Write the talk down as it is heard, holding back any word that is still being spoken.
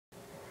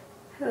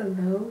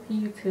Hello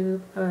YouTube.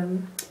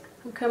 I'm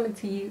coming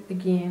to you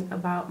again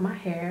about my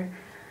hair,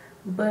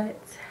 but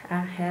I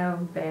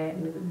have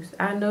bad news.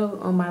 I know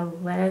on my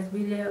last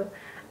video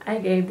I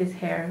gave this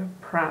hair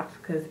props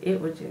because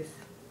it was just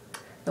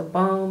the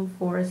bomb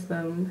for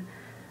some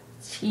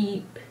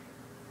cheap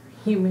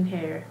human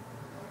hair.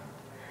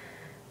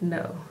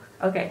 No.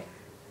 Okay,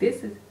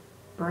 this is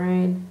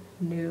brand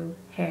new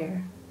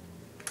hair.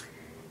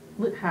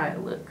 Look how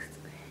it looks.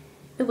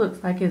 It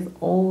looks like it's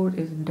old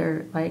as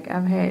dirt. Like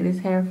I've had this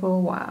hair for a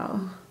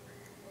while.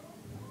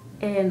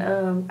 And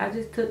I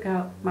just took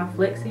out my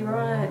flexi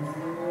rods.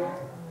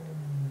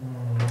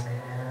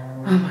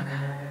 Oh my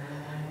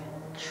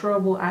god.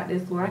 Trouble out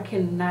this door. I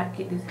cannot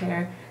get this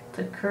hair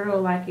to curl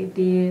like it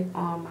did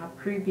on my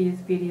previous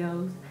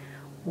videos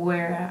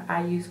where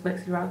I used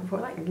flexi rods before.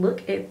 Like,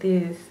 look at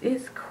this.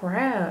 It's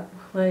crap.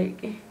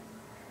 Like,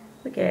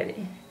 look at it.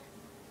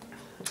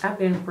 I've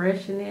been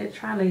brushing it,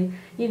 trying to,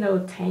 you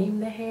know, tame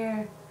the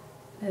hair.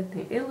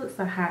 Nothing. It looks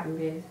a hot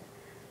mess.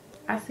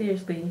 I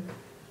seriously,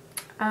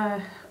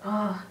 I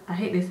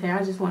hate this hair.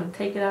 I just want to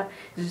take it out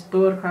and just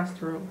throw it across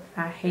the room.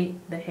 I hate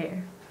the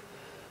hair.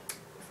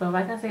 So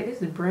like I said,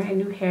 this is brand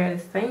new hair.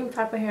 The same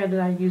type of hair that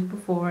I used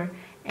before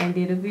and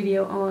did a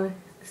video on.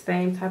 The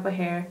same type of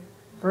hair.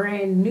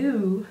 Brand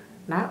new,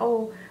 not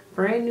old,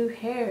 brand new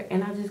hair.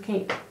 And I just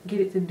can't get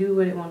it to do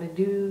what it want to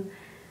do.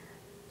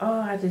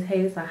 Oh, I just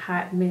hate it. It's a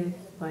hot mess.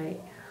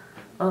 Like,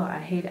 oh, I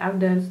hate it. I've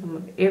done some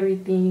of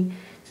everything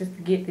just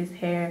to get this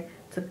hair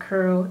to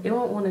curl. It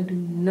won't want to do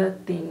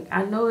nothing.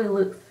 I know it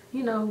looks,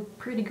 you know,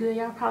 pretty good.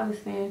 Y'all probably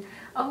saying,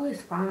 oh,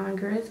 it's fine,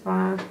 girl, it's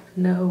fine.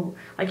 No.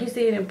 Like, you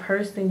see it in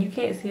person. You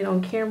can't see it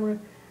on camera.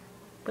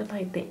 But,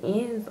 like, the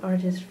ends are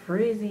just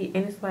frizzy.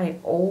 And it's,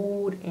 like,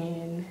 old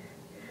and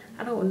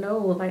I don't know.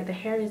 Like, the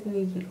hair isn't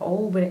even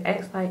old, but it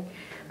acts like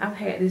I've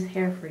had this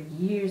hair for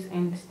years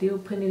and still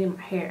putting it in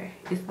my hair.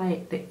 It's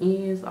like the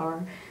ends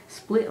are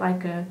split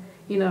like a,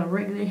 you know,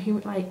 regular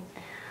human. Like,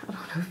 I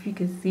don't know if you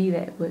can see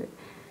that, but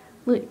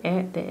look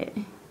at that.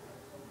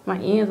 My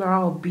ends are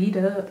all beat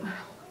up.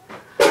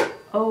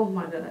 Oh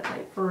my god,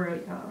 like, for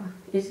real, y'all.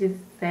 It's just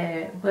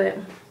sad, but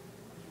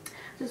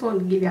I just wanted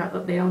to give y'all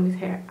an update on this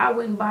hair. I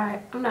wouldn't buy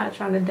it. I'm not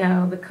trying to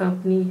down the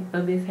company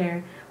of this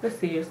hair, but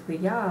seriously,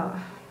 y'all,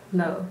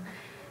 no.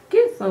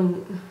 Get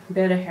some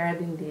better hair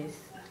than this.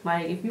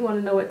 Like, if you want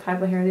to know what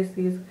type of hair this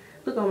is,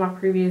 look on my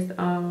previous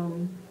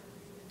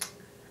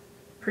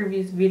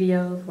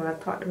videos where I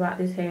talked about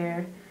this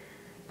hair,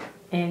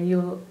 and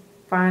you'll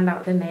find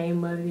out the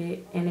name of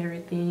it and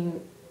everything.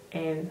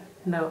 And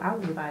no, I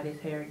wouldn't buy this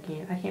hair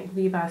again. I can't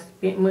believe I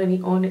spent money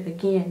on it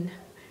again,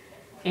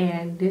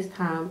 and this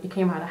time it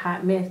came out a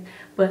hot mess.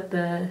 But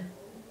the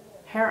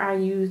hair I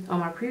used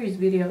on my previous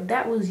video,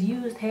 that was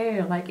used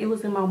hair. Like, it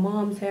was in my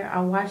mom's hair.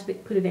 I washed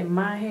it, put it in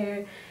my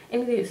hair,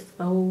 and it is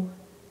so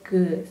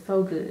good,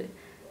 so good.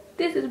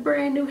 This is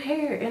brand new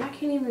hair, and I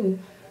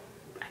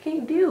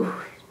can't deal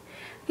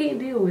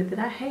with it.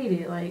 I hate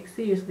it. Like,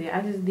 seriously,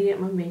 I just did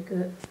my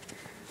makeup.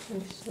 Let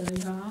me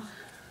show y'all.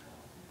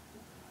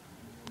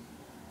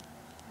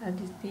 I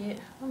just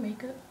did my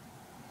makeup.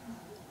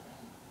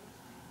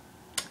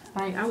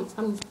 Like, I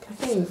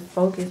can't even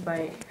focus.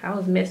 Like, I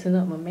was messing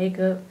up my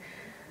makeup.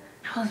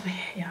 I was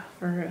mad, y'all,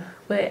 for real.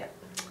 But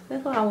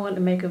that's what I wanted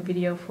to make a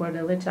video for,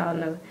 to let y'all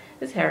know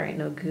this hair ain't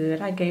no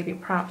good. I gave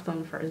it props on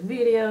the first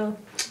video,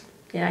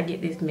 and I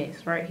get this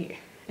mess right here.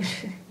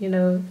 You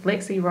know,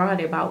 flexi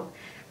rod about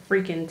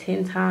freaking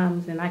 10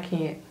 times, and I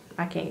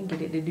can't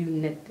get it to do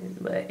nothing.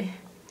 But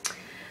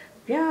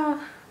y'all,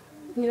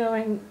 you know,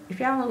 and if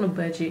y'all on a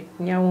budget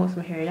and y'all want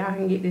some hair, y'all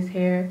can get this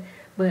hair.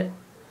 But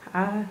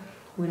I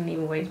wouldn't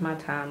even waste my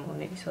time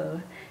on it.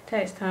 So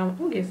tax time, I'm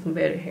gonna get some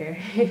better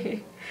hair.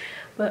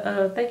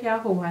 But thank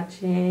y'all for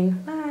watching.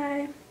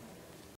 Bye.